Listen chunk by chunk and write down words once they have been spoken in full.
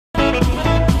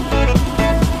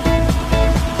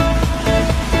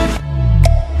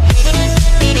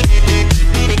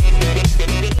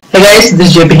guys, this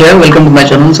is JP here. Welcome to my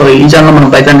channel. So ఈ ఛానల్లో మనం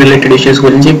Python related issues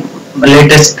గురించి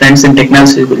latest trends in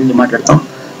technology గురించి మాట్లాడతాం.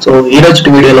 సో ఈ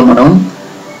రోజు వీడియోలో మనం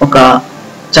ఒక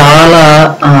చాలా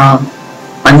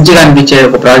మంచిగా అనిపించే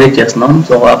ఒక ప్రాజెక్ట్ చేస్తున్నాం.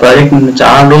 సో ఆ ప్రాజెక్ట్ నేను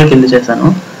చాలా రోజుల కింద చేశాను.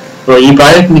 సో ఈ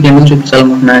ప్రాజెక్ట్ మీకు ఎందుకు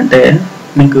చూపించాలనుకుంటున్నా అంటే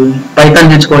మీకు Python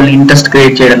నేర్చుకోవాలని ఇంట్రెస్ట్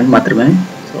క్రియేట్ చేయడానికి మాత్రమే.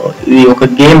 సో ఇది ఒక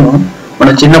గేమ్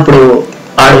మనం చిన్నప్పుడు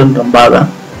ఆడుతుంటాం బాగా.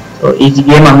 సో ఈ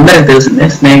గేమ్ అందరికి తెలిసిందే,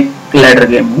 స్నేక్ ల్యాడర్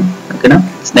గేమ్. ఓకేనా,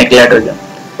 స్నేక్ ల్యాడర్ గేమ్.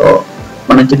 సో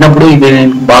మనం చిన్నప్పుడు ఇది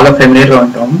బాగా ఫెమిలియర్గా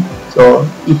ఉంటాం. సో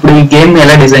ఇప్పుడు ఈ గేమ్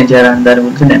ఎలా డిజైన్ చేయాలని దాని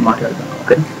గురించి నేను మాట్లాడతాను.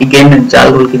 ఓకే, ఈ గేమ్ నేను చాలా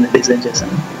రోజుల కింద డిజైన్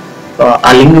చేశాను. సో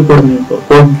ఆ లింక్ కూడా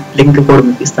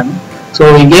మీకు ఇస్తాను. సో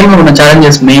ఈ గేమ్లో ఉన్న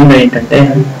ఛాలెంజెస్ మెయిన్గా ఏంటంటే,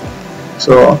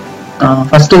 సో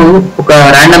ఫస్ట్ ఒక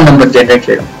ర్యాండమ్ నెంబర్ జనరేట్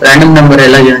చేయడం. ర్యాండమ్ నెంబర్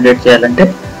ఎలా జనరేట్ చేయాలంటే,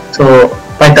 సో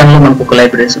పైథాన్లో మనకు ఒక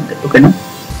లైబ్రరీస్ ఉంటాయి. ఓకేనా,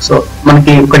 సో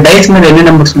మనకి ఒక డైస్ మీద ఎన్ని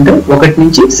నెంబర్స్ ఉంటాయి, 1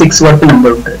 నుంచి 6 వరకు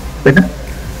నెంబర్ ఉంటుంది. ఓకేనా,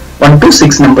 1 to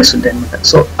 6 నెంబర్స్ ఉంటాయి అనమాట.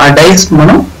 సో ఆ డైస్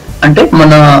మనం అంటే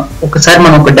ఒకసారి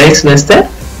మనం ఒక డైస్ వేస్తే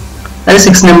అది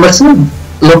 6 నెంబర్స్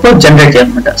లోపల జనరేట్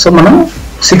చేయాలన్నమాట. సో మనం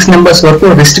 6 నెంబర్స్ వరకు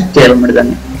రిస్ట్రిక్ట్ చేయాలన్నమాట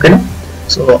దాన్ని. ఓకేనా,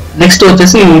 సో నెక్స్ట్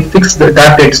వచ్చేసి ఫిక్స్ ద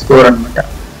టార్గెట్ స్కోర్ అనమాట.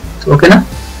 సో ఓకేనా,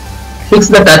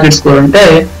 ఫిక్స్ ద టార్గెట్ స్కోర్ అంటే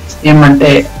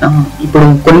ఏమంటే, ఇప్పుడు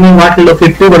కొన్ని వాటిల్లో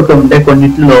 50 వరకు ఉంటాయి,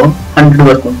 కొన్నిటిలో 100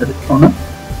 వరకు ఉంటుంది. అవునా,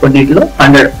 కొన్నిటిలో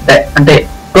 100 అంటే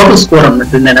టోటల్ స్కోర్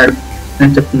అన్నట్టు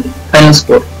నేను చెప్తుంది. ఫైనల్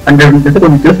స్కోర్ 100 ఉంటుంది,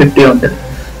 కొన్నిటిలో 50 ఉంటుంది.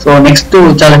 సో నెక్స్ట్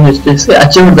ఛాలెంజ్ వచ్చేసి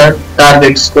achieve the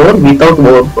target score without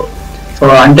overflow. So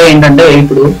అంటే ఏంటంటే,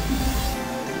 ఇప్పుడు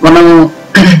మనం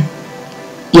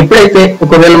ఎప్పుడైతే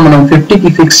ఒకవేళ మనం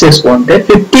 50కి ఫిక్స్ చేసుకుంటే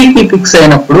 50కి ఫిక్స్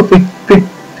అయినప్పుడు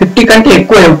 50 కంటే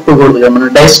ఎక్కువ ఇవ్వకూడదు కదా మన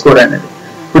డైస్ స్కోర్ అనేది.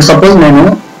 ఇప్పుడు సపోజ్ నేను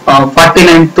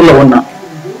 49th లో ఉన్నా,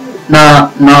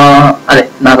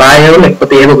 నా రాయో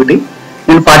లేకపోతే ఏదో ఒకటి,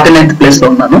 నేను 49th ప్లేస్ లో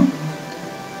ఉన్నాను.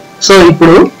 సో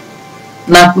ఇప్పుడు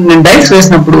నేను డైస్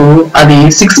వేసినప్పుడు అది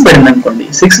 6 పడింది అనుకోండి.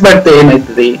 6 పడితే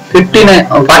ఏమవుతుంది,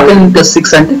 49 +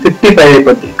 6 అంటే 55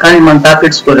 అయిపోద్ది. కానీ మన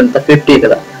టార్గెట్ స్కోర్ ఎంత, 50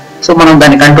 కదా. సో మనం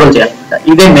దాన్ని కంట్రోల్ చేయాలన్నమాట.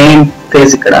 ఇదే మెయిన్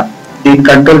ఫేజ్ ఇక్కడ. దీన్ని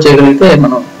కంట్రోల్ చేయగలిగితే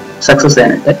మనం సక్సెస్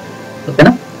అయినట్టే.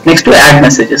 ఓకేనా, నెక్స్ట్ యాడ్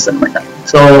మెసేజెస్ అనమాట.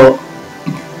 సో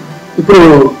ఇప్పుడు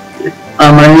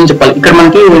మనం ఏం చెప్పాలి, ఇక్కడ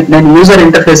మనకి నేను యూజర్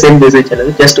ఇంటర్ఫేస్ ఏం డిజైన్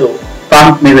చేయలేదు, జస్ట్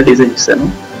ఫాంట్ మీద డిజైన్ చేశాను.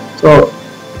 సో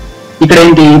ఇక్కడ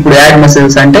ఏంటి, ఇప్పుడు యాడ్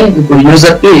మెసేజెస్ అంటే ఇప్పుడు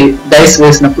యూజర్ కి డైస్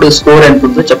వేసినప్పుడు స్కోర్ ఎంత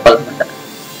ఉందో చెప్పాలన్నమాట.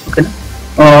 ఓకేనా,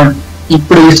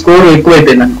 ఇప్పుడు ఈ స్కోర్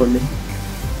ఎక్కువైపోయింది అనుకోండి,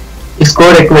 ఈ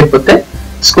స్కోర్ ఎక్కువైపోతే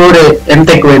స్కోర్ ఎంత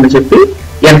ఎక్కువైందో చెప్పి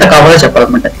ఎంత కావాలో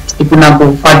చెప్పాలన్నమాట. ఇప్పుడు నాకు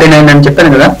 49 అని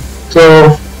చెప్పాను కదా. సో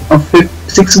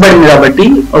 6 పడింది కాబట్టి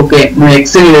ఓకే, నువ్వు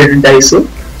ఎక్సెల్ డైస్,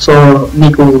 సో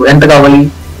నీకు ఎంత కావాలి,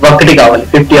 1 కావాలి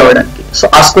 50 అవ్వడానికి. సో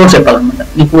ఆ స్కోర్ చెప్పాలన్నమాట.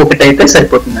 నీకు 1 అయితే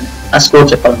సరిపోతుందని ఆ స్కోర్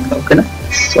చెప్పాలన్నమాట. ఓకేనా,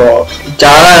 సో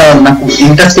చాలా నాకు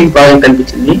ఇంట్రెస్టింగ్ ప్రాజెక్ట్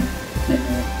అనిపించింది. నేను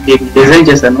దీన్ని డిజైన్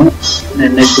చేశాను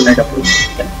నేను నేర్చుకునేటప్పుడు.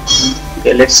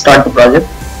 Okay, let's start the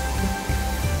project.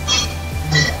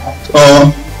 So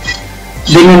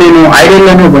దీన్ని నేను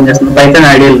ఐడియల్లోనే ఓపెన్ చేస్తాను. పైథాన్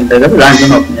ఐడియల్ ఉంటుంది కదా,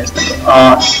 దాంట్లోనే ఓపెన్ చేస్తాను.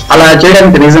 అలా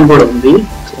చేయడానికి రీజన్ కూడా ఉంది.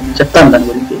 సో నేను చెప్తాను దాని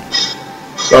గురించి.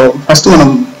 సో ఫస్ట్ మనం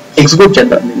ఎగ్జిక్యూట్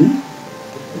చేద్దాం దీన్ని.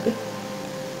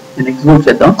 నేను ఎగ్జిక్యూట్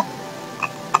చేద్దాం.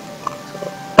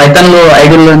 పైథాన్ లో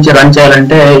ఐడియల్ నుంచి రన్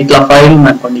చేయాలంటే ఇట్లా ఫైల్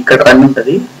అనుకోండి, ఇక్కడ రన్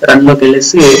ఉంటుంది. రన్ లోకి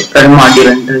వెళ్ళేసి రన్ మాడ్యూల్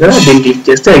ఉంటుంది కదా, దీన్ని క్లిక్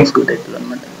చేస్తే ఎగ్జిక్యూట్ అవుతుంది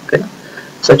అనమాట. ఓకేనా,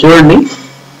 సో చూడండి,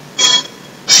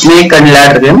 snake and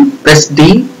ladder game, press D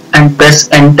and press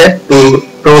enter to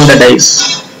roll the dice.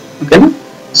 Okay,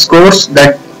 scores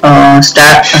that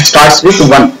starts with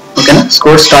 1. Okay,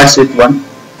 score starts with 1.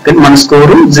 Okay, మన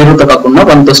స్కోరు 0 తో కాకుండా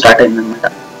 1 తో స్టార్ట్ అయింది అనమాట.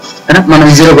 ఓకేనా, మనం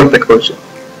 0 కూడా పెట్టుకోవచ్చు.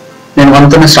 నేను 1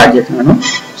 తోనే స్టార్ట్ చేస్తున్నాను.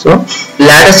 సో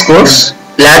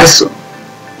ల్యాడర్స్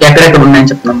ఎక్కడెక్కడ ఉన్నాయని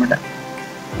చెప్తున్నాను అనమాట.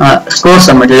 స్కోర్స్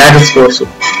అనమాట, ల్యాడర్ స్కోర్స్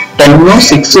 10,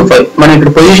 6, 5. మనం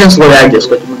ఇక్కడ పొజిషన్స్ కూడా యాడ్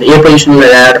చేసుకోవచ్చు అనమాట. ఏ పొజిషన్ లో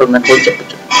ల్యాడర్ ఉందని కూడా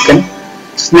చెప్పచ్చు. ఓకేనా,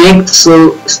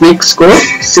 స్నేక్ స్కోర్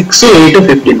 6, 8,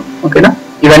 15. ఓకేనా,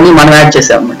 ఇవన్నీ మనం యాడ్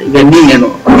చేసాం అనమాట. ఇవన్నీ నేను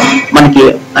మనకి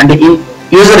అంటే ఈ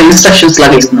యూజర్ ఇన్స్ట్రక్షన్స్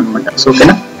లాగా ఇస్తున్నాను అనమాట. సో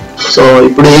ఓకేనా, సో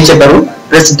ఇప్పుడు ఏం చెప్పారు,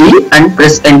 press D and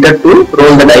press enter to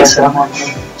roll the dice.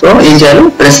 So ఏం చేయాలి,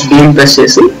 ప్రెస్ D ప్రెస్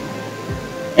చేసి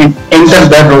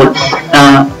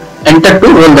enter to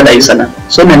role the dice అన్నాను.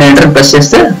 సో నేను ఎంటర్ ప్రెస్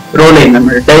చేస్తే రోల్ అయింది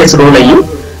అనమాట. డైస్ రోల్ అయ్యి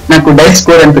నాకు డైస్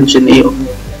స్కోర్ అనిపించింది.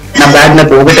 నా బ్యాగ్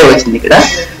నాకు 1 వచ్చింది ఇక్కడ.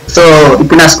 సో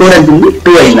ఇప్పుడు నా స్కోర్ ఎంత ఉంది,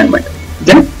 2 అయింది అనమాట.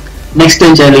 ఓకే, నెక్స్ట్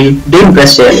ఏం చేయాలి, డీని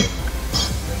ప్రెస్ చేయాలి.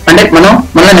 అంటే మనం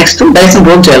మళ్ళీ నెక్స్ట్ డైస్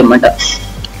రోల్ చేయాలన్నమాట.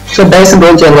 సో డైస్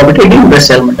రోల్ చేయాలి కాబట్టి డీని ప్రెస్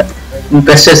చేయాలన్నమాట. నేను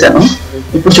ప్రెస్ చేశాను.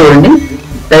 ఇప్పుడు చూడండి,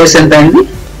 డైస్ ఎంత అయింది,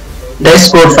 డైస్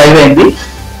స్కోర్ 5 అయింది.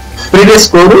 ప్రీవియస్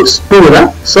స్కోర్ 2 కదా.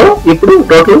 సో ఇప్పుడు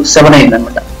టోటల్ 7 అయింది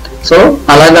అనమాట. సో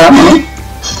అలాగా మనం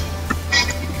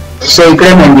సో ఇక్కడ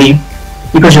ఏమైంది,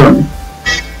 ఇక్కడ చూడండి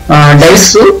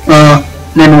డైస్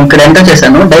నేను ఇక్కడ ఎంటర్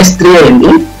చేశాను, డైస్ 3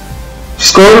 అయింది,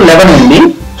 స్కోర్ 11 అయింది.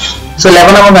 సో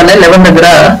 11 అవ్వగానే 11 దగ్గర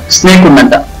స్నేక్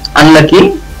ఉందంట, అన్లకి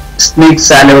స్నేక్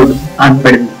సాలెడ్ అని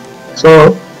పడింది. సో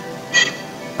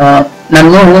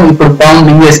నన్ను ఇప్పుడు పాము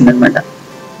మింగేసింది అనమాట.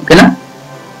 ఓకేనా,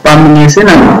 పాము మింగేసి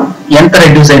నన్ను ఎంత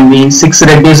రెడ్యూస్ అయింది, 6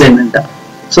 రెడ్యూస్ అయిందంట.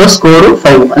 సో స్కోర్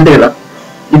 5 అంతే కదా,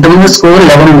 ఇంతకుముందు స్కోర్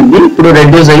 11 ఉంది, ఇప్పుడు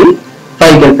రెడ్యూస్ అయ్యి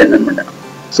 5కి వెళ్ళిపోయింది అనమాట.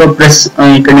 సో ప్లస్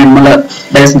ఇక్కడ నేను మళ్ళీ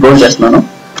డైస్ రోల్ చేస్తున్నాను.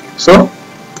 సో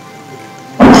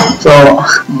సో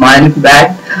మై బ్యాడ్,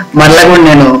 మళ్ళా కూడా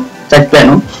నేను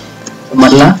చచ్చిపోయాను.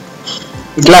 మళ్ళా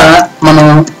ఇట్లా మనం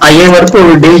అయ్యే వరకు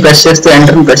డీల్ ప్రెస్ చేస్తూ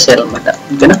ఎంటర్ని ప్రెస్ చేయాలన్నమాట.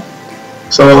 ఓకేనా,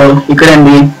 సో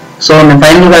ఇక్కడండి. సో నేను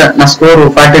ఫైనల్ గా నా స్కోర్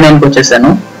 49కి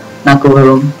వచ్చేసాను. నాకు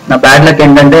నా బ్యాడ్ లక్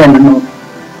ఏంటంటే నన్ను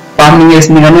ఫార్మింగ్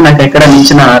చేసింది కానీ నాకు ఎక్కడ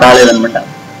మించిన రాలేదనమాట,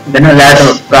 ఓకేనా,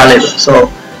 ల్యాడర్ రాలేదు. సో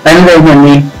ఫైనల్ గా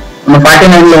ఏంటండి, మనం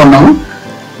 49లో ఉన్నాము.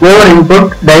 Over input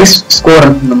dice score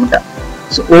అంటుందన్నమాట.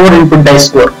 So over input dice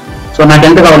score. So నాకు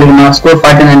ఎంత కావాలి, నా స్కోర్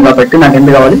 49 కాబట్టి నాకు ఎంత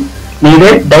కావాలి,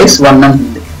 నీడే డైస్ 1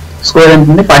 అంటుంది, స్కోర్ ఎంత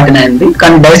ఉంది 49 ఉంది,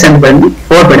 కానీ డైస్ ఎంత పడింది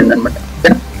 4 పడింది అనమాట.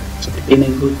 ఓకేనా, సో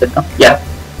నేను చూపిస్తాం. యా,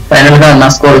 ఫైనల్ గా నా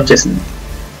స్కోర్ వచ్చేసింది,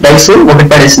 డైస్ 1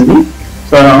 పడేసింది.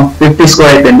 సో 50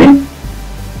 స్కోర్ అయిపోయింది.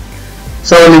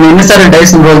 సో నేను ఎన్నిసార్లు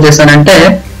డైస్ రోల్ చేశానంటే,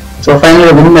 సో ఫైనల్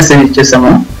గా విన్ మెసేజ్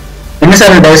ఇచ్చేసాము.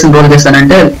 ఎన్నిసార్లు డైస్ రోల్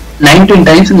చేశానంటే 19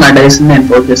 టైమ్స్ నా డైస్ నేను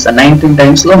రోల్ చేస్తాను. 19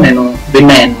 టైమ్స్ లో నేను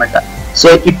విన్ అయ్యాను అనమాట. సో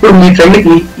ఇప్పుడు మీ ఫ్రెండ్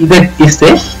కి ఇదే ఇస్తే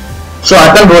సో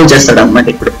అతను రోల్ చేస్తాడు అనమాట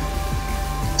ఇప్పుడు.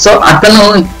 సో అతను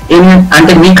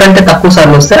అంటే మీకంటే తక్కువ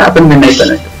సార్లు వస్తే అతను విన్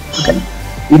అయిపోయినట్టు. ఓకే,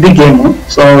 ఇది గేమ్.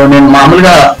 సో నేను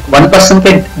మామూలుగా 1 పర్సన్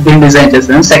కే దీన్ని డిజైన్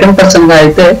చేస్తాను. సెకండ్ పర్సన్ గా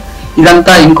అయితే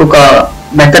ఇదంతా ఇంకొక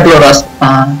మెథడ్ లో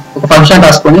ఒక ఫంక్షన్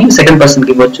రాసుకొని సెకండ్ పర్సన్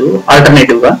కి ఇవ్వచ్చు,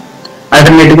 ఆల్టర్నేటివ్ గా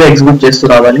ఎగ్జిక్యూట్ చేస్తూ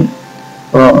రావాలి.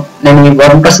 నేను ఈ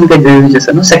 1 పర్సన్ కి డిజైన్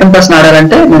చేశాను. సెకండ్ పర్సన్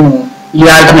ఆడాలంటే నేను ఈ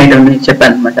ఆల్టర్నేటివ్ ని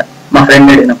చెప్పాను అనమాట. మా ఫ్రెండ్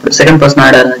అడిగినప్పుడు సెకండ్ పర్సన్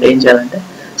ఆడాలంటే ఏం చేయాలంటే,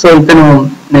 సో ఇతను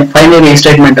ఫైనల్ ఈ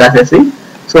స్టేట్మెంట్ రాసేసి,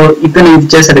 సో ఇతను ఇది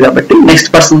చేశాడు కాబట్టి నెక్స్ట్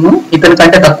పర్సన్ ఇతని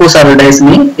కంటే తక్కువ సార్లు డైస్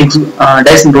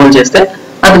ని రోల్ చేస్తే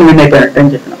అతను విన్ అయిపోయినట్టు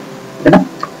అని చెప్పిన. ఓకేనా,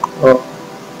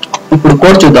 ఇప్పుడు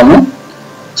కోడ్ చూద్దాము.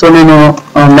 సో నేను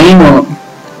మెయిన్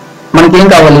మనకి ఏం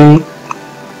కావాలి,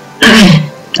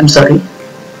 సారీ,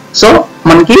 సో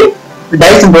మనకి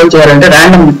డైస్ రోల్ చేయాలంటే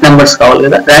ర్యాండమ్ నెంబర్స్ కావాలి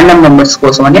కదా. ర్యాండమ్ నెంబర్స్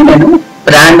కోసం అని నేను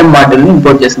ర్యాండమ్ మాడ్యూల్ ని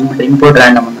ఇంపోర్ట్ చేశాను అనమాట. ఇంపోర్ట్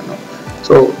ర్యాండమ్ అన్నాను.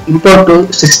 సో ఇంపోర్ట్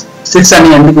 6 అని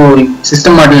ఎందుకు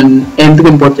సిస్టమ్ మాడ్యూల్ ఎందుకు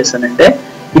ఇంపోర్ట్ చేశానంటే,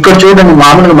 ఇక్కడ చూడండి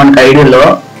మామూలుగా మనకి ఐడియాలో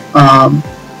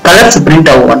కలర్స్ ప్రింట్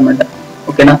అవ్వవు అనమాట.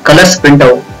 ఓకేనా, కలర్స్ ప్రింట్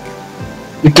అవ్వవు,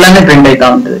 ఇట్లానే ప్రింట్ అవుతా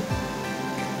ఉంటుంది.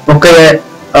 ఒక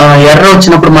ఎర్ర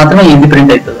వచ్చినప్పుడు మాత్రమే ఇది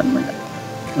ప్రింట్ అవుతుంది అనమాట.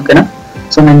 ఓకేనా,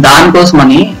 సో నేను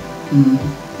దానికోసమని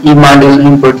ఈ మాడ్యూల్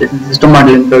ఇంపోర్ట్ చేసి సిస్టమ్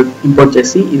మాడ్యూల్ ఇంపోర్ట్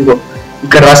చేసి ఇదిగో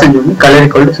ఇక్కడ రాసాను చూడండి, colour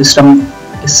equal to system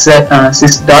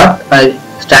sys dot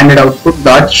standard output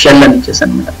dot shell అని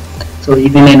ఇచ్చేసాను అనమాట. సో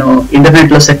ఇది నేను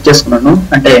ఇంటర్నెట్ లో సెట్ చేసుకున్నాను,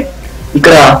 అంటే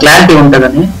ఇక్కడ క్లారిటీ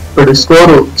ఉంటుందని. ఇప్పుడు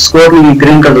స్కోర్ ని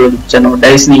గ్రీన్ కలర్ లో చూపించాను,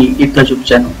 డైస్ ని ఇట్లా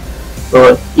చూపించాను. సో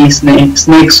ఈ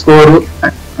స్నేక్ స్కోర్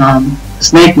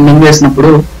స్నేక్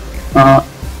మింగేసినప్పుడు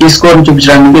ఈ స్కోర్ ని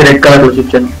చూపించడానికి రెడ్ కలర్ లో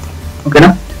చూపించాను. ఓకేనా,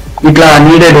 ఇట్లా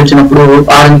నీడెడ్ వచ్చినప్పుడు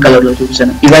ఆరెంజ్ కలర్ లో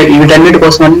చూపించాను. వీటన్నిటి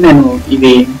కోసం అని నేను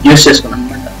ఇది యూజ్ చేసుకున్నాను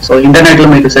అనమాట. సో ఇంటర్నెట్ లో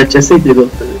మీకు సెర్చ్ చేస్తే ఇది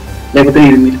దొరుకుతుంది, లేకపోతే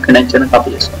ఇది మీరు ఇక్కడ నుంచి కాపీ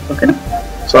చేసుకోండి. ఓకేనా,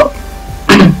 సో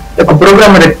ఒక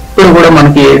ప్రోగ్రామర్ ఎప్పుడు కూడా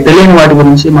మనకి తెలియని వాటి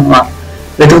గురించి మనం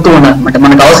వెతుకుతూ ఉన్నాం అనమాట.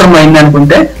 మనకు అవసరం అయింది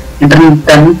అనుకుంటే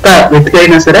ఇంటర్నెట్ అంతా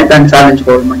వెతికైనా సరే దాన్ని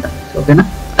సాధించుకోవాలన్నమాట. ఓకేనా,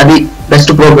 అది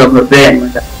బెస్ట్ ప్రోగ్రామర్ వే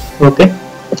అనమాట. ఓకే,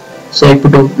 సో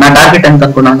ఇప్పుడు నా టార్గెట్ ఎంత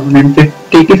అనుకున్నాను, నేను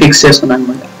 50కి ఫిక్స్ చేసుకున్నాను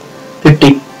అనమాట.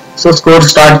 50. సో స్కోర్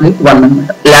స్టార్ట్ విత్ 1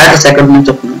 అనమాట. ల్యాడర్స్ ఎక్కడ నుంచి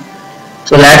చెప్తున్నాను,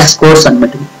 సో ల్యాడర్ స్కోర్స్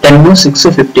అనమాట 10,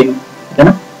 6, 15.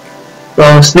 ఓకేనా, so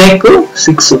snake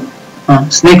 6,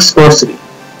 snake scores.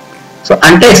 So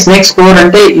అంటే స్నేక్ స్కోర్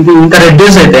అంటే ఇది ఇంకా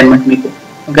రెడ్యూస్ అవుతాయి అనమాట మీకు.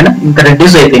 ఓకేనా, ఇంకా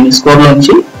రెడ్యూస్ అవుతాయి మీ స్కోర్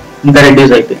లోంచి, ఇంకా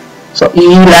రెడ్యూస్ అవుతాయి. సో ఈ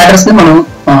ల్యాడర్స్ ని మనం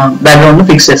బ్యాక్గ్రౌండ్ లో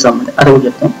ఫిక్స్ చేస్తాం అంటే అది కూడా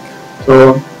చెప్తాం. So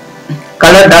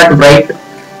colour dot bright,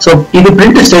 so ఇది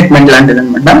ప్రింట్ స్టేట్మెంట్ లాంటిది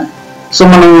అనమాట. సో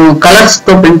మనం కలర్స్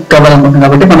తో ప్రింట్ కావాలనుకుంటున్నాం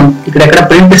కాబట్టి మనం ఇక్కడ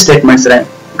ప్రింట్ స్టేట్మెంట్స్ రాయాలి.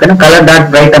 ఓకేనా, కలర్ డాట్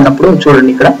బ్రైట్ అన్నప్పుడు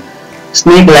చూడండి ఇక్కడ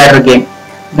స్నేక్ ల్యాడర్ గేమ్.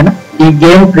 ఓకేనా, ఈ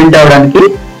గేమ్ ప్రింట్ అవడానికి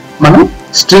మనం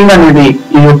స్ట్రింగ్ అనేది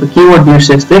ఈ యొక్క కీవర్డ్ యూజ్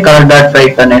చేస్తే కలర్ డాట్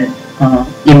బ్రైట్ అనే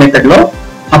ఈ మెథడ్ లో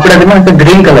అప్పుడు అది మనకి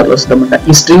గ్రీన్ కలర్ వస్తుంది అనమాట.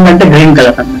 ఈ స్ట్రింగ్ అంటే గ్రీన్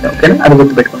కలర్ అనమాట. ఓకేనా, అది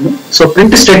గుర్తుపెట్టుకోండి. సో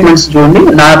ప్రింట్ స్టేట్మెంట్స్ చూడండి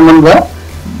నార్మల్ గా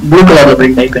బ్లూ కలర్ లో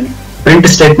ప్రింట్ అయిపోయినాయి. ప్రింట్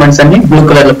స్టేట్మెంట్స్ అన్ని బ్లూ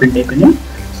కలర్ లో ప్రింట్ అయిపోయినాయి.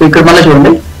 సో ఇక్కడ మళ్ళీ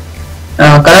చూడండి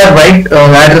కలర్ వైట్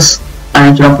ల్యాడర్స్ అని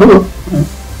వచ్చినప్పుడు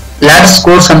ల్యాడర్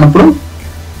స్కోర్స్ అన్నప్పుడు,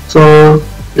 సో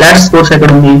ల్యాడర్ స్కోర్స్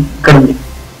ఎక్కడ ఉంది, ఇక్కడ ఉంది.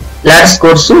 ల్యాడర్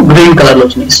స్కోర్స్ గ్రీన్ కలర్ లో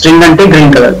వచ్చినాయి. స్ట్రింగ్ అంటే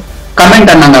గ్రీన్ కలర్, కమెంట్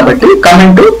అన్నాం కాబట్టి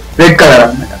కమెంట్ రెడ్ కలర్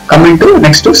అనమాట. కమెంట్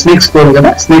నెక్స్ట్ స్నేక్ స్కోర్ కదా,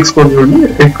 స్నేక్ స్కోర్ చూడండి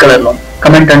రెడ్ కలర్ లో,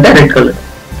 కమెంట్ అంటే రెడ్ కలర్.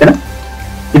 ఓకేనా,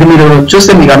 ఇది మీరు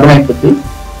చూస్తే మీకు అర్థమైపోతుంది.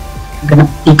 ఓకేనా,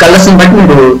 ఈ కలర్స్ ని బట్టి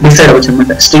మీరు డిసైడ్ అవ్వచ్చు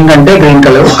అనమాట. స్ట్రింగ్ అంటే గ్రీన్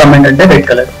కలర్, కమెంట్ అంటే రెడ్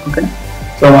కలర్. ఓకేనా,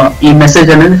 సో ఈ మెసేజ్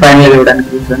అనేది ఫైనల్ ఇవ్వడానికి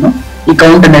చూసాను. ఈ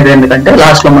కౌంట్ అనేది ఎందుకంటే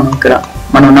లాస్ట్ లో మనం ఇక్కడ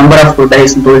మనం నంబర్ ఆఫ్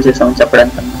డైస్ రోల్ చేసామని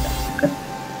చెప్పడానికి అనమాట. ఓకే,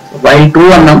 సో వైల్ 2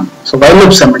 అన్నాం. సో వైల్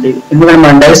లూప్స్ అన్నమాట ఇది, ఎందుకంటే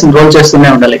మనం డైస్ రోల్ చేస్తూనే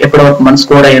ఉండాలి ఎప్పటి వరకు మన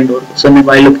స్కోర్ అయ్యేంత వరకు. సో నేను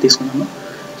వైల్ లూప్ తీసుకున్నాను.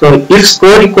 So if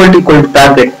score equal to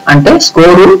target అంటే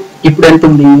స్కోరు ఇప్పుడు ఎంత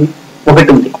ఉంది, 1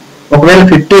 ఉంది. ఒకవేళ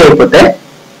 50 అయిపోతే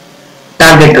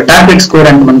టార్గెట్ స్కోర్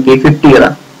అంటే మనకి 50 కదా.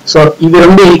 సో ఇవి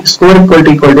రెండు స్కోర్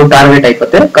ఈక్వల్ టు టార్గెట్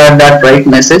అయిపోతే correct dot right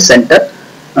message centre.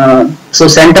 So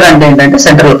centre అంటే ఏంటంటే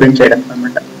సెంటర్ లో ప్రింట్ చేయడం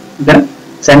అనమాట. ఓకేనా,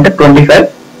 సెంటర్ 25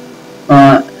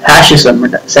 హ్యాషెస్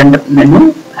అనమాట. సెంటర్ నేను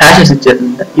హ్యాషెస్ ఇచ్చేది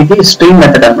అనమాట. ఇది స్ట్రింగ్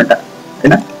మెథడ్ అనమాట.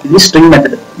 ఓకేనా, ఇది string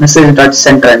method message dot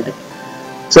centre అంటే.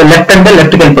 సో లెఫ్ట్ అంటే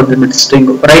లెఫ్ట్ కి వెళ్ళిపోతుంది అనమాట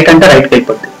స్ట్రింగ్, రైట్ అంటే రైట్ కి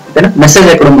వెళ్ళిపోతుంది. ఓకేనా, మెసేజ్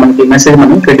ఎక్కడ ఉంది మనకి, మెసేజ్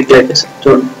మనం ఇక్కడ డిక్లేర్ చేస్తాం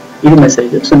చూడండి, ఇది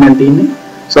మెసేజ్. సో నేను దీన్ని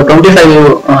 25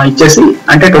 ఇచ్చేసి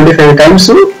అంటే 25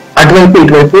 టైమ్స్ అటువైపు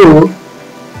ఇటువైపు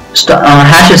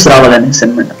హ్యాషెస్ రావాలనేసి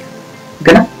అనమాట.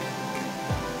 ఓకేనా,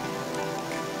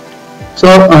 సో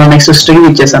నెక్స్ట్ స్ట్రింగ్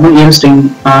ఇచ్చేసాను. ఏం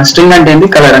స్ట్రింగ్ అంటే ఏంటి,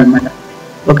 కలర్ అనమాట.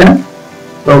 ఓకేనా,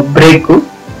 సో బ్రేక్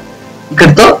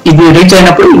ఇక్కడతో ఇది రీచ్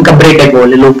అయినప్పుడు ఇంకా బ్రేక్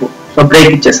అయిపోవాలి లూప్. సో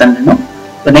బ్రేక్ ఇచ్చేసాను నేను.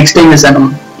 సో నెక్స్ట్ ఏం చేశాను,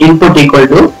 ఇన్పుట్ ఈక్వల్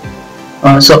టు,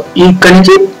 సో ఇక్కడ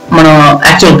నుంచి మనం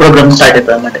యాక్చువల్ ప్రోగ్రామ్ స్టార్ట్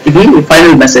అవుతుంది అనమాట. ఇది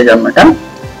ఫైనల్ మెసేజ్ అనమాట.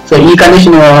 సో ఈ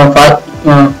కండిషన్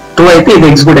 2 అయితే ఇది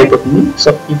ఎగ్జిక్యూట్ అయిపోతుంది. సో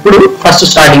ఇప్పుడు ఫస్ట్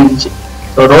స్టార్టింగ్ నుంచి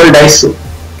సో రోల్ డైస్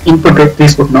ఇన్పుట్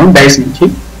తీసుకుంటున్నాం డైస్ నుంచి.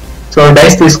 సో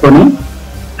డైస్ తీసుకొని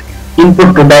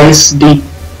ఇన్పుట్ డైస్ డి.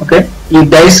 ఓకే, ఈ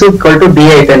డైస్ ఈక్వల్ టు డి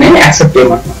అయితేనే యాక్సెప్ట్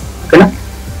చేయమంటున్నాం. ఓకేనా,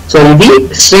 సో ఇది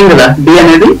స్ట్రింగ్ కదా, డి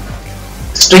అనేది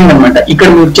స్ట్రింగ్ అనమాట. ఇక్కడ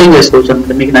మీరు చేంజ్ చేసుకోవచ్చు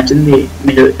అనమాట, మీకు నచ్చింది.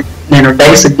 నేను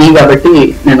డైస్ డి కాబట్టి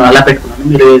నేను అలా పెట్టుకున్నాను,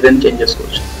 మీరు ఏదైనా చేంజ్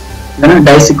చేసుకోవచ్చు. ఓకేనా,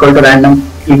 డైస్ ఈక్వల్ టు ర్యాండమ్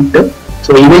ఇంట్.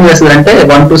 సో ఇదేం చేస్తుంది అంటే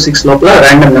 1 to 6 లోపల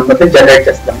ర్యాండమ్ నెంబర్ జనరేట్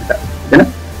చేస్తాం అనమాట. ఓకేనా,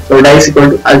 సో డైస్ ఈక్వల్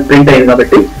టు అది ప్రింట్ అయ్యింది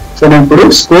కాబట్టి. సో నేను ఇప్పుడు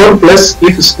score plus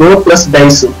if score plus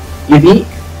dice ఇది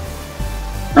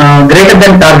గ్రేటర్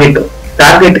దెన్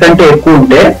టార్గెట్ కంటే ఎక్కువ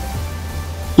ఉంటే,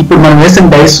 ఇప్పుడు మనం వేసిన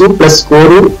డైస్ ప్లస్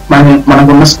స్కోరు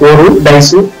మనకున్న స్కోరు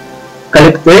డైస్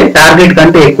కలిపితే టార్గెట్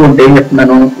కంటే ఎక్కువ ఉంటే ఏం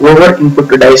చెప్తున్నాను, over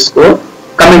input dice score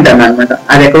comment అన్నా అనమాట.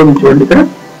 అది ఎక్కడ ఉంది చూడండి ఇక్కడ.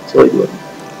 సో ఇది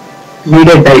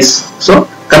నీడెడ్ డైస్. సో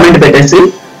కమెంట్ పెట్టేసి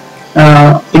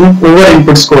ఓవర్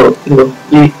ఇన్పుట్ స్కోర్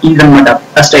ఇదనమాట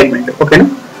ఆ స్టేట్మెంట్. ఓకేనా,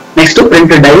 నెక్స్ట్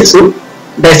ప్రింట్ డైస్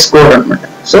స్కోర్ అనమాట.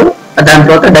 సో దాని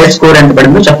తర్వాత డైస్ స్కోర్ ఎంత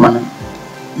పడిందో చెప్పమన్నాను.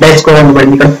 డైస్ స్కోర్ ఎంత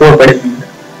పడింది, ఇక్కడ 4 పడింది అనమాట.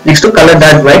 Next colour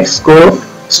dot white score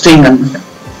string అనమాట.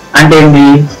 అంటే ఏంటి,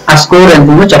 ఆ స్కోర్ ఎంత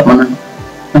ఉందో చెప్పమన్నాను.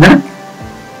 ఓకేనా,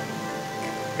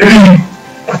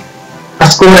 ఆ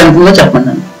స్కోర్ ఎంత ఉందో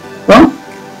చెప్పమన్నాను. So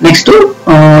next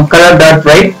colour dot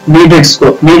right needed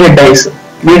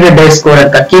dice score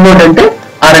ఎంత, కీబోర్డ్ అంటే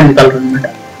ఆరెంజ్ కలర్ అనమాట.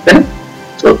 ఓకేనా,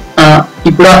 సో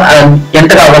ఇప్పుడు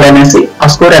ఎంత కావాలనేసి ఆ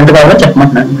స్కోర్ ఎంత కావాలో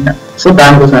చెప్పమంటున్నాను అనమాట. సో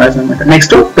దానికోసం రాసాను అనమాట.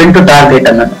 నెక్స్ట్ ప్రింట్ టార్గెట్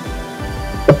అన్నాను.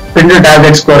 ప్రింట్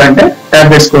టార్గెట్ స్కోర్ అంటే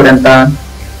టార్గెట్ స్కోర్ ఎంత,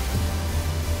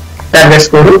 టార్గెట్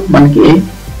స్కోర్ మనకి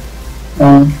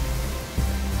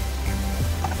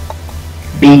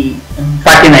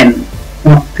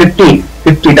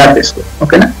 50 టార్గెట్ స్కోర్.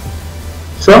 ఓకేనా,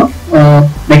 సో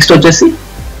నెక్స్ట్ వచ్చేసి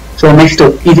నెక్స్ట్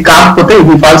ఇది కాకపోతే,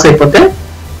 ఇది ఫాల్స్ అయిపోతే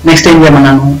నెక్స్ట్ ఏం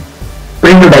చేయమన్నాను,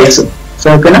 ప్రింట్ డైస్. సో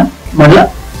ఓకేనా, మళ్ళీ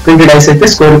ప్రింట్ డైస్ అయితే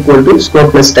score equal to score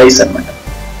plus dice అనమాట.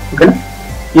 ఓకేనా,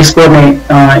 ఈ స్కోర్ ని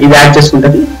ఇది యాడ్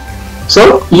చేసుకుంటుంది. సో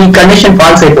ఈ కండిషన్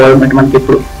ఫాల్స్ అయిపోవాలన్నమాట మనకి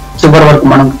ఇప్పుడు చివరి వరకు,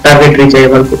 మనం టార్గెట్ రీచ్ అయ్యే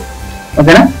వరకు.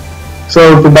 ఓకేనా, సో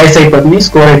ఇప్పుడు డైస్ అయిపోతుంది,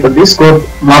 స్కోర్ అయిపోతుంది. స్కోర్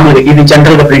మామూలుగా ఇది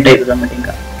జనరల్ గా ప్రింట్ అవుతుంది అనమాట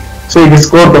ఇంకా. సో ఇది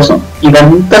స్కోర్ కోసం,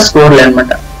 ఇదంతా స్కోర్లే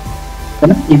అనమాట.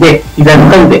 ఓకేనా,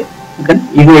 ఇదంతా ఇదే. ఓకే,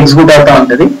 ఇది ఎగ్జిక్యూట్ అవుతా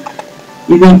ఉంటది.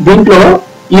 ఇది దీంట్లో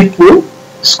ఇఫ్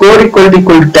స్కోర్ ఈక్వల్ టు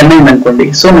 10 అయింది అనుకోండి.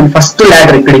 సో నేను ఫస్ట్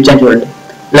ల్యాడర్ ఇక్కడ ఇచ్చాను చూడండి,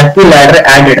 లెఫ్ట్ ల్యాడర్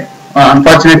యాడెడ్.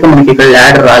 అన్ఫార్చునేట్ గా మనకి ఇక్కడ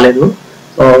ల్యాడర్ రాలేదు.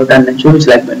 సో దాన్ని నేను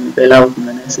చూపించలేకపోయాను మీకు ఎలా అవుతుంది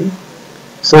అనేసి.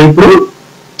 సో ఇప్పుడు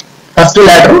ఫస్ట్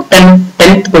ల్యాడర్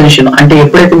 10th పొజిషన్, అంటే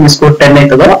ఎప్పుడైతే మీ స్కోర్ 10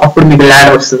 అవుతుందో అప్పుడు మీకు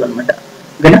ల్యాడర్ వస్తుంది అనమాట.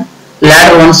 ఓకేనా,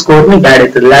 ల్యాడర్ 1 స్కోర్ మీకు యాడ్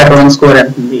అవుతుంది. ల్యాడర్ 1 స్కోర్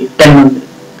ఎంత ఉంది, 10 ఉంది.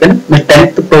 ఓకేనా, మీరు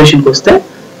 10th పొజిషన్కి వస్తే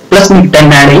ప్లస్ మీకు 10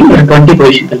 యాడ్ అయ్యి మీరు 20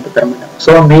 పొజిషన్కి వెళ్తారు అనమాట.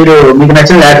 సో మీకు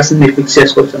నచ్చిన ల్యాడర్స్ మీరు ఫిక్స్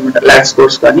చేసుకోవచ్చు అనమాట. ల్యాడర్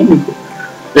స్కోర్స్ కానీ మీకు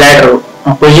ల్యాడర్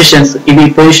పొజిషన్స్, ఇవి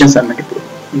పొజిషన్స్ అనమాట ఇప్పుడు.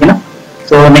 ఓకేనా,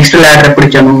 సో నెక్స్ట్ ల్యాడర్ ఎప్పుడు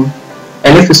ఇచ్చాను,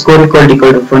 ఎలిఫ్ స్కోర్ ఈక్వల్ టు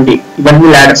 20. ఇవన్నీ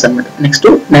ల్యాడర్స్ అనమాట. నెక్స్ట్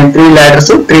నేను 3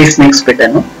 ల్యాడర్స్ 3 స్నేక్స్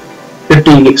పెట్టాను.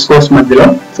 50 స్కోర్స్ మధ్యలో.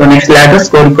 So next ladder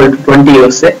score equal to 20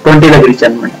 వస్తే 20 దగ్గర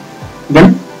ఇచ్చాను అనమాట.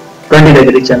 ఓకేనా, 20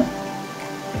 దగ్గర ఇచ్చాను.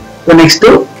 సో నెక్స్ట్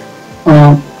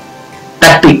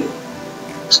 30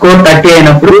 స్కోర్ 30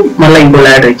 అయినప్పుడు మళ్ళీ ఇంకో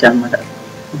లాడర్ ఇచ్చాను అనమాట.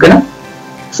 ఓకేనా.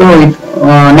 సో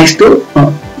నెక్స్ట్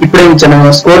ఇప్పుడు ఏం ఇచ్చాను,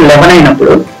 స్కోర్ 11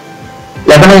 అయినప్పుడు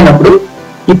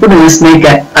ఇప్పుడు నేను స్నేక్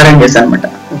అరేంజ్ చేశాను అనమాట.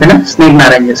 ఓకేనా, స్నేక్ ని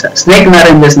అరేంజ్ చేశాను. స్నేక్ ని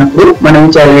అరేంజ్ చేసినప్పుడు మనం ఏం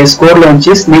చేయాలి, స్కోర్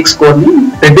లోంచి స్నేక్ స్కోర్ ని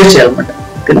రెడ్యూస్ చేయాలన్నమాట.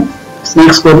 ఓకేనా,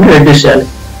 స్నేక్ స్కోర్ ని రెడ్యూస్ చేయాలి.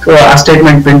 సో ఆ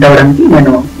స్టేట్మెంట్ ప్రింట్ అవ్వడానికి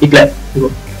నేను ఇట్లా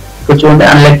ఇప్పుడు చూడండి,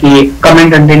 అందులోకి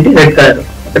కమెంట్ అంటే ఏంటి, రెడ్ కలర్.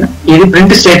 ఓకేనా, ఇది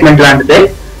ప్రింట్ స్టేట్మెంట్ లాంటిదే,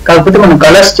 కాకపోతే మనం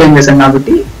కలర్స్ చేంజ్ చేసాం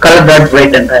కాబట్టి కలర్ డాట్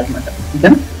రైట్ అంటే అనమాట.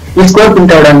 ఓకేనా, ఈ స్కోర్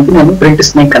ప్రింట్ అవ్వడానికి నేను ప్రింట్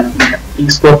స్నేక్ అనమాట. ఈ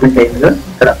స్కోర్ ప్రింట్ అయింది కదా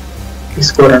ఇక్కడ, ఈ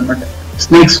స్కోర్ అనమాట,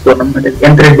 స్నేక్ స్కోర్ అనమాట.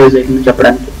 ఎంత రెడ్యూస్ అయింది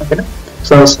చెప్పడానికి. ఓకేనా,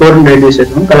 సో స్కోర్ ని రెడ్యూస్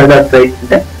చేసాము కలర్ డాట్ రైట్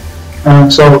అంటే.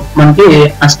 సో మనకి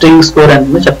ఆ స్ట్రింగ్ స్కోర్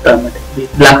అనేది చెప్తాం అనమాట. ఇది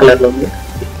బ్లాక్ కలర్ లో ఉంది.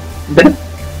 ఓకేనా,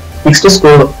 నెక్స్ట్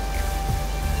స్కోర్.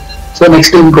 సో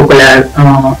నెక్స్ట్ ఇంకొక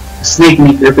స్నేక్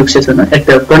ని ఫిక్స్ చేశాను అట్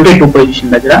 22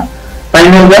 పొజిషన్ దగ్గర.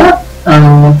 ఫైనల్ గా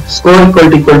స్కోర్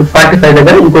ఈక్వల్ టు 45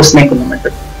 దగ్గర ఇంకో స్నేక్ ఉందన్నమాట.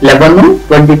 11,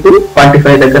 22,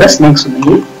 45 దగ్గర స్నేక్స్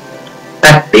ఉన్నాయి.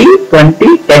 30, 20,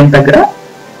 10 దగ్గర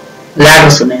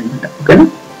లాడర్స్ ఉన్నాయి అనమాట. ఓకేనా,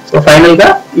 సో ఫైనల్ గా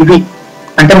ఇవి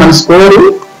అంటే మన స్కోర్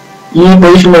ఈ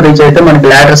పొజిషన్ లో రీచ్ అయితే మనకి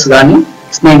లాడర్స్ కానీ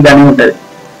స్నేక్ కానీ ఉంటది.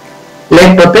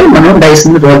 లేకపోతే మనం డైస్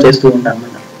ని రోల్ చేస్తూ ఉంటాం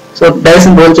అనమాట. సో డైస్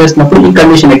ని రోల్ చేసినప్పుడు ఈ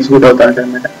కండిషన్ ఎగ్జిక్యూట్ అవుతా ఉంటుంది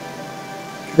అనమాట.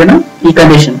 ఓకేనా, ఈ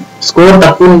కండిషన్ స్కోర్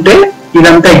తక్కువ ఉంటే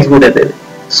ఇదంతా ఎగ్జిక్యూట్ అవుతుంది.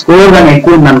 స్కోర్ కానీ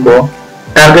ఎక్కువ ఉందనుకో,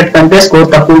 టార్గెట్ కంటే స్కోర్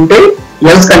తక్కువ ఉంటే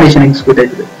ఎల్స్ కండిషన్ ఎగ్జిక్యూట్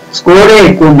అవుతుంది. స్కోరే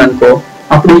ఎక్కువ ఉందనుకో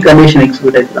అప్పుడు ఈ కండిషన్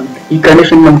ఎగ్జిక్యూట్ అవుతుంది అనమాట. ఈ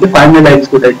కండిషన్ మనకి ఫైనల్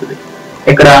ఎగ్జిక్యూట్ అవుతుంది.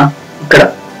 ఇక్కడ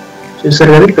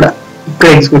చూసారు కదా, ఇక్కడ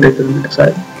ఎగ్జిక్యూట్ అవుతుంది అనమాట.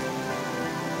 సారీ,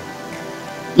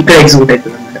 ఇక్కడ ఎగ్జిక్యూట్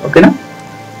అవుతుంది అనమాట. ఓకేనా,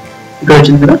 ఇక్కడ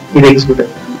వచ్చింది కదా, ఇది ఎగ్జిక్యూట్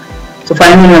అవుతుంది అనమాట. సో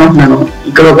ఫైనల్ ఏమంటున్నాను,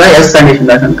 ఇక్కడ ఒక ఎల్స్ కండిషన్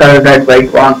రాశాను, colour dot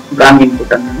right wrong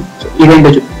input అన్నాను. సో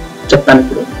ఇదేంటో చెప్తాను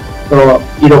ఇప్పుడు. సో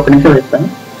ఇది ఒక నిమిషం చెప్తాను.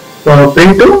 So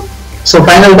print. సో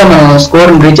ఫైనల్ గా మనం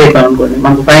స్కోర్ రీచ్ అయిపోయాం అనుకోండి,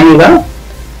 మనకు ఫైనల్ గా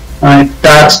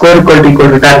స్కోర్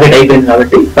ఈక్వల్ టు టార్గెట్ అయిపోయింది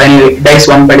కాబట్టి ఫైనల్ డైస్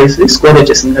 1 పడేసి స్కోర్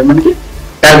వచ్చేసింది కదా మనకి.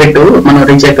 టార్గెట్ మనం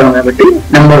రీచ్ అయిపోయాం కాబట్టి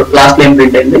నెంబర్ లాస్ట్ ఏం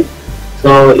ప్రింట్ అయింది. సో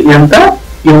ఇదంతా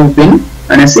యూ విన్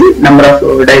అనేసి number of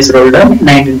dice rolled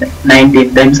 19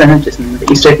 times అని వచ్చేసింది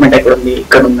అనమాట. ఈ స్టేట్మెంట్ ఎక్కడ ఉంది,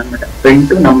 ఇక్కడ ఉందన్నమాట.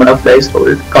 Print number of dice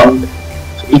rolled count.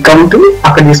 ఈ కౌంట్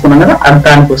అక్కడ తీసుకున్నాం కదా, అది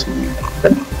దానికోసం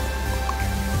అనమాట.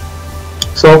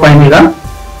 సో ఫైనల్ గా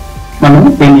మనం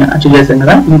దీన్ని అచీవ్ చేసాం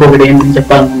కదా. ఇంకొకటి ఏంటి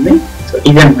చెప్పాలనుంది, సో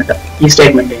ఇదే అనమాట ఈ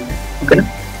స్టేట్మెంట్ ఏంటి. ఓకేనా,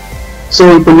 సో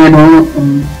ఇప్పుడు నేను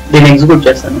దీన్ని ఎగ్జిక్యూట్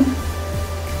చేస్తాను.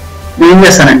 నేను ఏం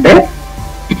చేస్తానంటే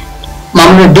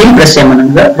మామూలుగా డీల్ ప్రెస్ చేయమని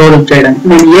కదా రోల్ చేయడానికి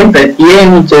నేను ఏం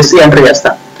చేసి ఎంటర్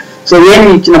చేస్తాను. సో ఏమి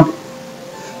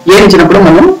ఇచ్చినప్పుడు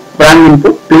మనం wrong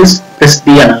input please press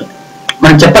D అనాలి.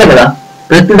 మనం చెప్పాలి కదా,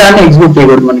 ప్రతి దాన్ని ఎగ్జిక్యూట్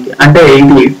చేయకూడదు మనకి. అంటే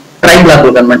ఇది ట్రై బ్లాక్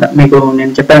అనమాట. మీకు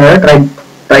నేను చెప్పాను కదా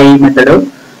ట్రై మెథడ్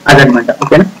అదనమాట.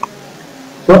 ఓకేనా,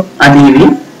 సో అది ఇది.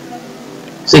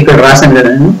 సో ఇక్కడ రాశాను కదా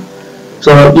నేను.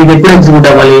 సో ఇది ఎప్పుడు ఎగ్జిక్యూట్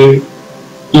అవ్వాలి,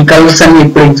 ఈ కలర్స్ అన్ని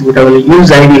ఎప్పుడు ఎగ్జిక్యూట్ అవ్వాలి,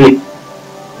 యూజ్ ఐడి.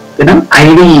 ఓకేనా,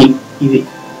 ఐడి ఇది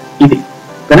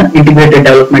ఓకేనా, ఇంటిగ్రేటెడ్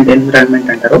డెవలప్మెంట్ ఎన్విరాన్మెంట్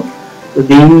అంటారు. సో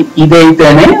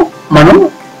ఇదైతేనే మనం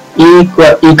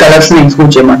ఈ కలర్స్ ని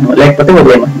ఎగ్జిక్యూట్ చేయమంటున్నాం, లేకపోతే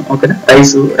వదిలేయమంటున్నాం. ఓకేనా,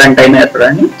 రైస్ రన్ టైమ్ ఎర్రర్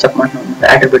అని చెప్పమంటున్నాం,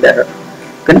 అట్రిబ్యూట్ ఎర్రర్.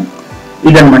 ఓకేనా,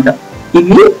 ఇదనమాట.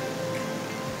 ఇది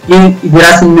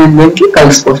రాసిన దేనికి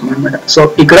కలర్స్ కోసం అనమాట. సో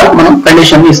ఇక్కడ మనం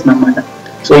కండిషన్ ఇస్తున్నాం అనమాట.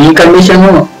 సో ఈ కండిషన్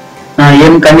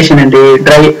ఏం కండిషన్ అంటే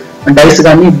డైస్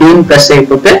కానీ డీని ప్రెస్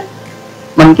అయిపోతే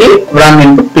మనకి wrong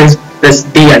input please press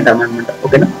D అంటాం అనమాట.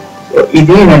 ఓకేనా, సో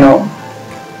ఇది నేను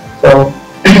సో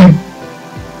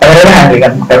ఎవరైనా హ్యాపీగా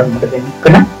అనుకుంటారు అనమాట దీన్ని.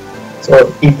 ఓకేనా, సో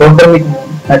ఈ ప్రోగ్రామ్ మీకు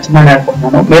నచ్చిందని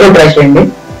అనుకుంటున్నాను. మీరు ట్రై చేయండి.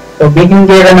 సో మీకు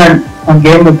ఇంకేదైనా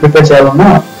గేమ్ ప్రిపేర్ చేయాలన్నా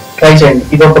ట్రై చేయండి.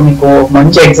 ఇది ఒక మీకు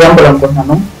మంచి ఎగ్జాంపుల్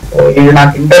అనుకుంటున్నాను. సో ఇది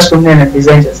నాకు ఇంట్రెస్ట్ ఉంది, నేను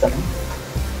డిజైన్ చేస్తాను.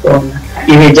 సో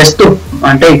ఇది జస్ట్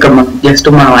అంటే ఇక్కడ మనం జస్ట్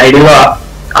మన ఐడియాలో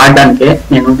ఆడడానికే,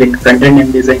 నేను దీనికి ఫ్రంట్ ఎండ్ ఏం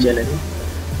డిజైన్ చేయలేదు.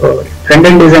 సో ఫ్రంట్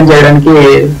ఎండ్ డిజైన్ చేయడానికి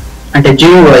అంటే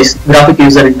GUIs గ్రాఫిక్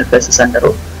యూజర్ ఇంటర్ఫేసెస్ అంటారు.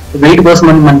 వీటి కోసం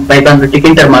మన పైథాన్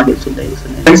టికింటర్ మాడ్యూల్స్ ఉంటాయి.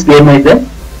 గేమ్ అయితే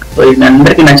సో ఇది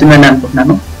అందరికీ నచ్చిందని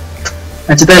అనుకుంటున్నాను.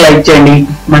 నచ్చితే లైక్ చేయండి.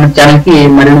 మన ఛానల్ కి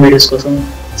మరిన్ని వీడియోస్ కోసం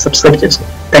సబ్స్క్రైబ్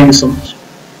చేసుకోండి. Thank you so much.